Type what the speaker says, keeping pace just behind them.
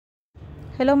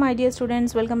Hello my dear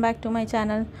students, welcome back to my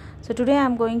channel. So today I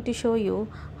am going to show you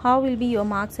how will be your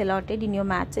marks allotted in your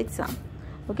maths exam.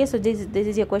 Okay, so this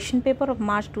is your question paper of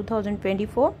March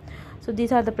 2024. So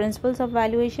these are the principles of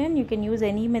valuation. You can use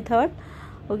any method.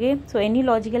 Okay, so any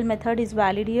logical method is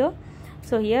valid here.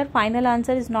 So here final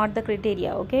answer is not the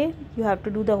criteria. Okay, you have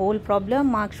to do the whole problem.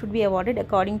 Marks should be awarded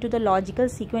according to the logical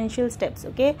sequential steps.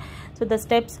 Okay, so the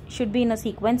steps should be in a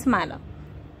sequence manner.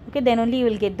 Okay, then only you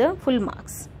will get the full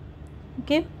marks.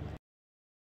 Okay,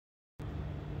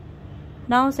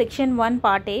 now section 1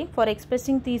 part A, for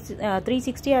expressing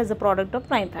 360 as the product of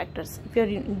prime factors. If you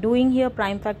are doing here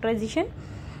prime factorization,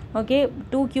 okay,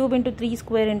 2 cube into 3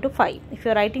 square into 5. If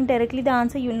you are writing directly the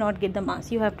answer, you will not get the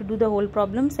marks. You have to do the whole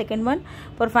problem. Second one,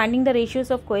 for finding the ratios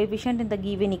of coefficient in the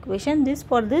given equation.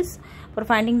 For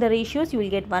finding the ratios, you will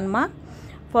get 1 mark.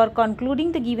 For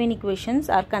concluding the given equations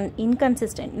are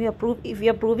inconsistent, if we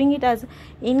are proving it as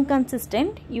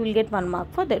inconsistent, you will get 1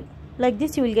 mark for that. Like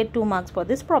this, you will get 2 marks for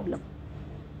this problem.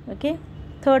 Okay,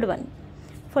 third one,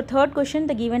 for third question,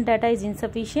 the given data is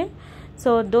insufficient.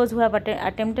 So those who have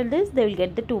attempted this, they will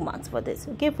get the 2 marks for this.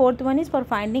 Okay, fourth one is for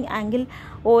finding angle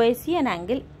OAC and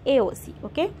angle AOC.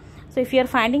 Okay, so if you are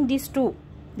finding these two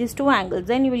angles,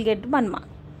 then you will get 1 mark.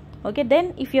 Okay,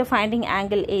 then if you are finding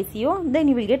angle ACO, then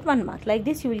you will get 1 mark. Like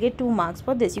this, you will get 2 marks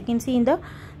for this. You can see in the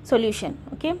solution,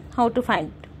 okay, how to find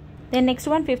it. Then next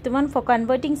one, fifth one, for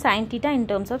converting sin theta in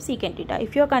terms of secant theta.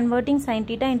 If you are converting sin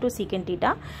theta into secant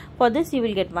theta, for this you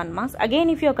will get 1 marks.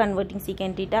 Again, if you are converting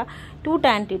secant theta to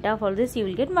tan theta, for this you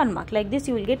will get 1 mark. Like this,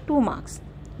 you will get 2 marks.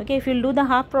 Okay, if you will do the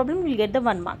half problem, you will get the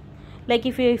 1 mark. Like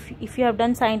if you have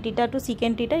done sin theta to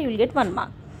secant theta, you will get 1 mark.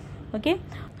 Okay,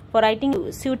 for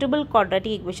writing suitable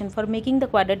quadratic equation, for making the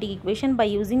quadratic equation by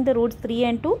using the roots 3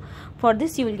 and 2, for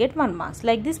this you will get 1 marks.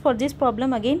 Like this, for this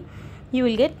problem again you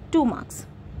will get 2 marks.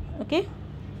 Okay,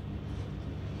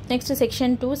 next to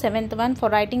section 2, seventh one, for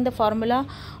writing the formula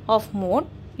of mode,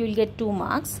 you will get 2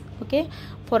 marks. Okay,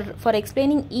 for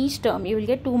explaining each term, you will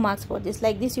get 2 marks for this.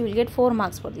 Like this, you will get 4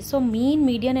 marks for this. So mean,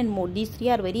 median and mode, these 3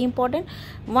 are very important.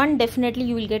 One definitely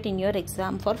you will get in your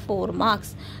exam for 4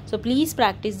 marks. So please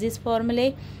practice this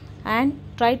formula and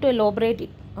try to elaborate it.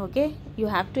 Okay, you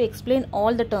have to explain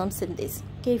all the terms in this.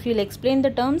 Okay, if you will explain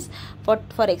the terms, for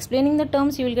explaining the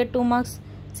terms, you will get 2 marks.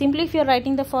 Simply if you are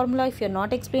writing the formula, if you are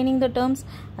not explaining the terms,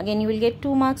 again you will get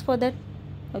 2 marks for that.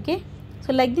 Okay,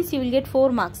 so like this, you will get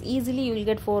 4 marks. Easily you will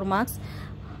get 4 marks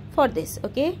for this.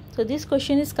 Okay, so this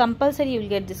question is compulsory, you will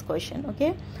get this question.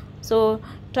 Okay, so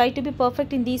try to be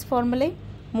perfect in these formulae: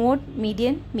 mode,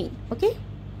 median, mean. Okay,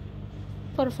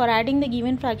 for adding the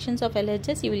given fractions of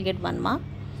LHS, you will get 1 mark.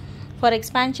 For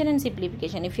expansion and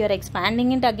simplification, if you are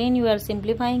expanding it, again you are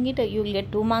simplifying it, you will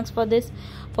get 2 marks for this.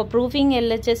 For proving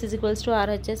LHS is equals to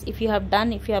RHS, if you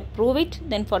have proved it,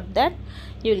 then for that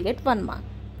you will get 1 mark.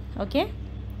 Okay,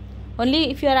 only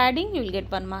if you are adding, you will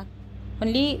get 1 mark.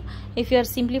 Only if you are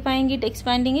simplifying it,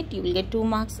 expanding it, you will get 2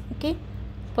 marks. Okay,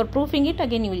 for proving it,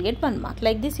 again you will get 1 mark.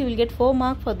 Like this, you will get 4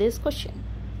 marks for this question.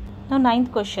 Now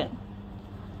ninth question,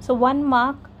 so 1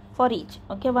 mark for each.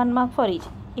 Okay, 1 mark for each.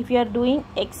 If you are doing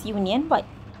X union Y.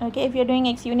 Okay, if you are doing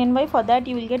X union Y, for that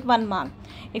you will get 1 mark.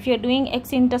 If you are doing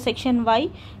X intersection Y,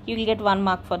 you will get 1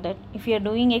 mark for that. If you are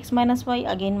doing X minus Y,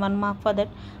 again 1 mark for that.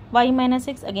 Y minus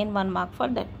X, again 1 mark for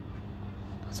that.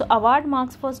 So award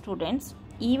marks for students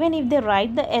even if they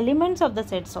write the elements of the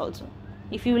sets also.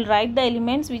 If you will write the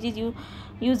elements which is you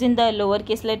use in the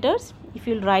lowercase letters, if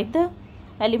you will write the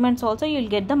elements also, you will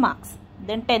get the marks.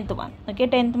 Then 10th one. Okay,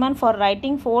 10th one, for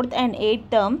writing 4th and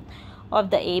 8th term of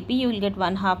the AP, you will get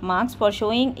 1/2 marks. For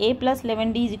showing A plus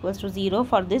 11D is equals to 0,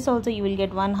 for this also you will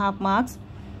get 1/2 marks.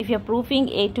 If you are proving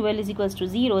A12 is equals to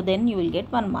 0, then you will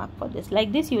get 1 mark for this.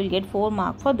 Like this, you will get 4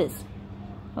 marks for this.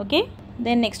 Okay,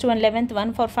 then next one, 11th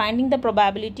one, for finding the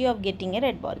probability of getting a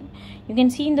red ball. You can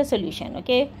see in the solution.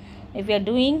 Okay, if you are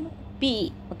doing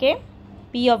PE, okay,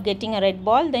 P of getting a red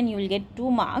ball, then you will get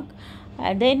 2 marks.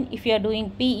 And then if you are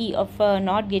doing PE of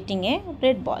not getting a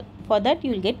red ball, for that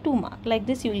you will get 2 marks. Like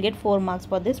this, you will get 4 marks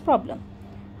for this problem.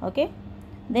 Okay,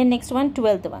 then next one,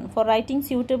 12th one, for writing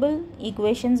suitable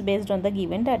equations based on the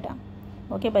given data.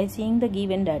 Okay, by seeing the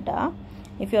given data,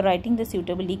 if you are writing the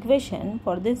suitable equation,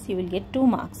 for this you will get 2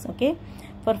 marks. Okay,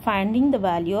 for finding the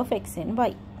value of X and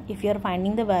Y, if you are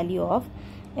finding the value of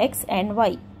X and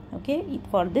Y, okay,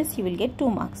 for this you will get 2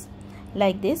 marks.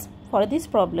 Like this, for this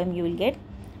problem you will get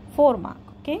 4 marks.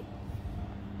 Okay,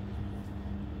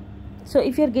 so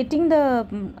if you are getting the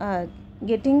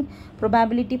getting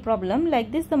probability problem,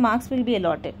 like this, the marks will be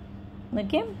allotted.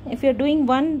 Okay, if you are doing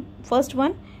first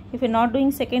one, if you are not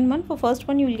doing second one, for first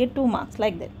one you will get 2 marks,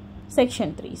 like that.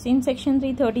 section 3. So in section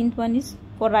 3, 13th one is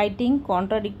for writing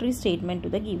contradictory statement to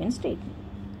the given statement.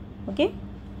 Okay,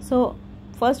 so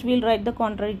first we'll write the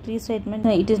contradictory statement.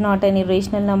 It is not an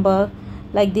irrational number,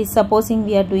 like this, supposing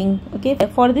we are doing. Okay,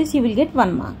 for this you will get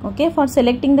 1 mark. Okay, for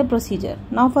selecting the procedure.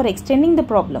 Now for extending the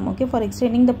problem, okay, for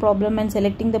extending the problem and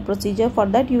selecting the procedure, for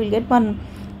that you will get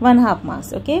 1.5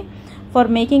 marks. Okay, for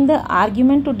making the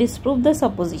argument to disprove the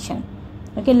supposition.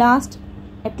 Okay,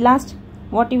 at last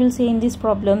what you will say in this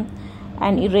problem,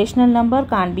 an irrational number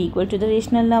can't be equal to the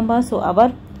rational number, so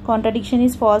our contradiction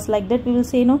is false, like that we will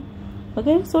say. No.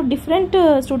 Okay, so different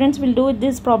students will do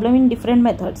this problem in different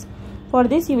methods. For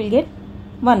this you will get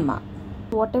 1 mark.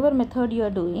 Whatever method you are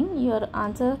doing, your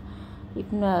answer,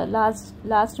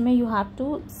 last may you have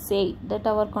to say that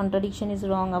our contradiction is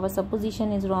wrong, our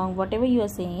supposition is wrong, whatever you are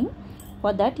saying,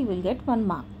 for that you will get 1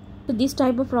 mark. So these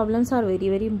type of problems are very,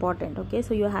 very important. Okay,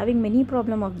 so you are having many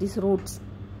problem of these roots.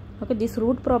 Okay, these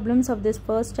root problems of this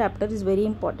first chapter is very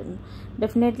important.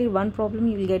 Definitely one problem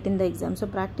you will get in the exam. So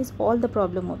practice all the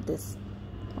problem of this,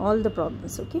 all the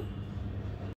problems. Okay.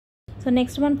 So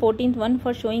next one, 14th one,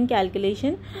 for showing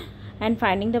calculation and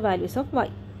finding the values of y.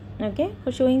 Okay,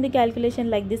 for showing the calculation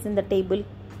like this in the table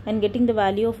and getting the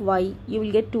value of y, you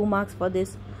will get 2 marks for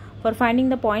this. For finding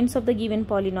the points of the given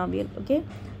polynomial. Okay,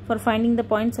 for finding the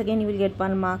points, again you will get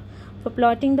 1 mark. For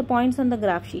plotting the points on the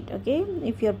graph sheet. Okay,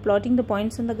 if you are plotting the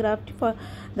points on the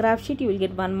graph sheet, you will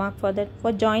get 1 mark for that.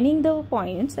 For joining the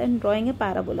points and drawing a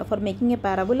parabola, for making a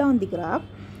parabola on the graph,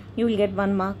 you will get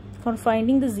 1 mark. For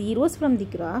finding the zeros from the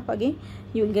graph, again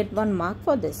you will get 1 mark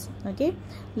for this. Okay,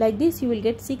 like this you will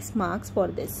get 6 marks for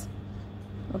this.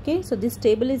 Okay, so this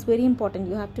table is very important.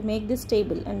 You have to make this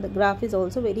table, and the graph is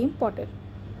also very important.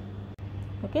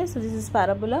 Okay, so this is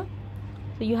parabola.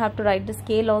 So you have to write the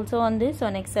scale also on this,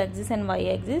 on x-axis and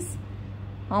y-axis.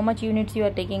 How much units you are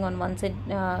taking on one side,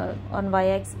 on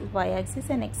y-axis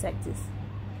and x-axis.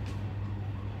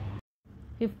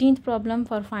 15th problem,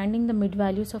 for finding the mid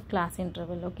values of class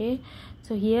interval. Okay,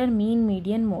 so here mean,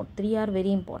 median, mode, 3 are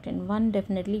very important. 1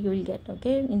 definitely you will get.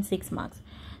 Okay, in 6 marks.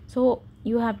 So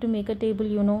you have to make a table.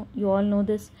 You all know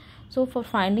this. So for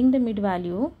finding the mid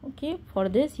value, okay, for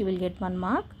this you will get 1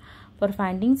 mark. For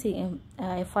finding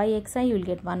fi xi, you will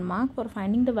get 1 mark. For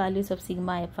finding the values of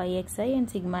sigma fi xi and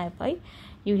sigma fi,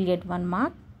 you will get 1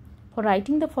 mark. For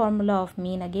writing the formula of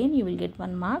mean, again you will get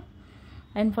 1 mark.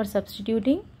 And for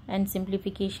substituting and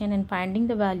simplification and finding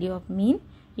the value of mean,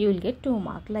 you will get 2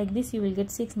 mark. Like this you will get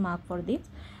 6 mark for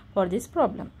this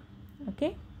problem.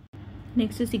 Okay,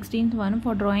 next is 16th one,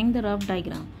 for drawing the rough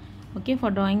diagram. Okay,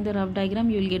 for drawing the rough diagram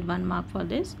you will get 1 mark for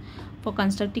this. For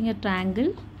constructing a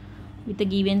triangle with a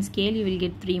given scale, you will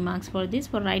get 3 marks for this.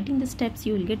 For writing the steps,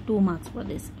 you will get 2 marks for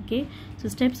this. Okay, so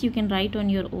steps you can write on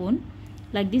your own.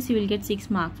 Like this you will get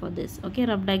 6 marks for this. Okay,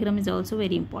 rough diagram is also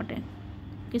very important.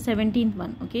 Okay, 17th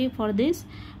one. Okay, for this,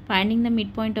 finding the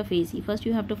midpoint of AC. First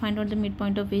you have to find out the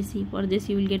midpoint of AC. For this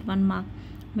you will get 1 mark.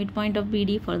 Midpoint of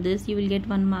BD, for this you will get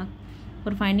 1 mark.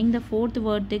 For finding the 4th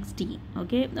vertex D,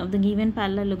 okay, of the given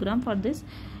parallelogram, for this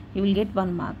you will get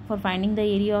 1 mark. For finding the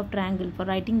area of triangle, for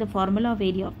writing the formula of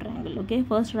area of triangle. Okay,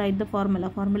 first write the formula.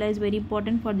 Formula is very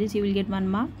important. For this you will get 1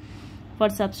 mark. For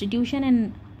substitution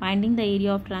and finding the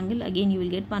area of triangle, again you will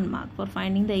get 1 mark. For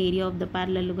finding the area of the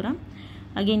parallelogram,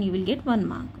 again you will get 1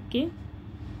 mark. Okay,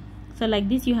 so like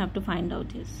this you have to find out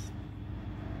this.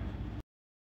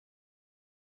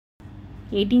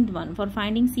 18th one, for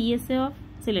finding CSA of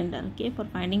cylinder. Okay, for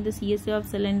finding the CSA of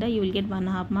cylinder, you will get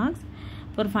 1.5 marks.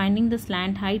 For finding the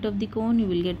slant height of the cone, you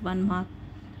will get 1 mark.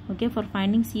 Okay, for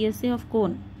finding CSA of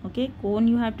cone. Okay, cone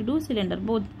you have to do, cylinder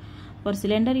both. For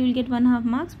cylinder you will get 1.5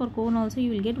 marks. For cone also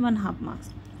you will get 1.5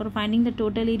 marks. For finding the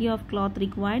total area of cloth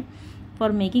required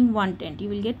for making 1 tent, you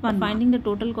will get 1 mark. Finding the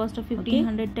total cost of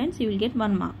 1500 tents, you will get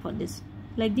 1 mark for this.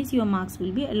 Like this your marks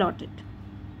will be allotted.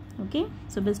 Okay,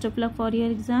 so best of luck for your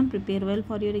exam. Prepare well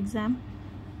for your exam.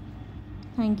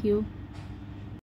 Thank you.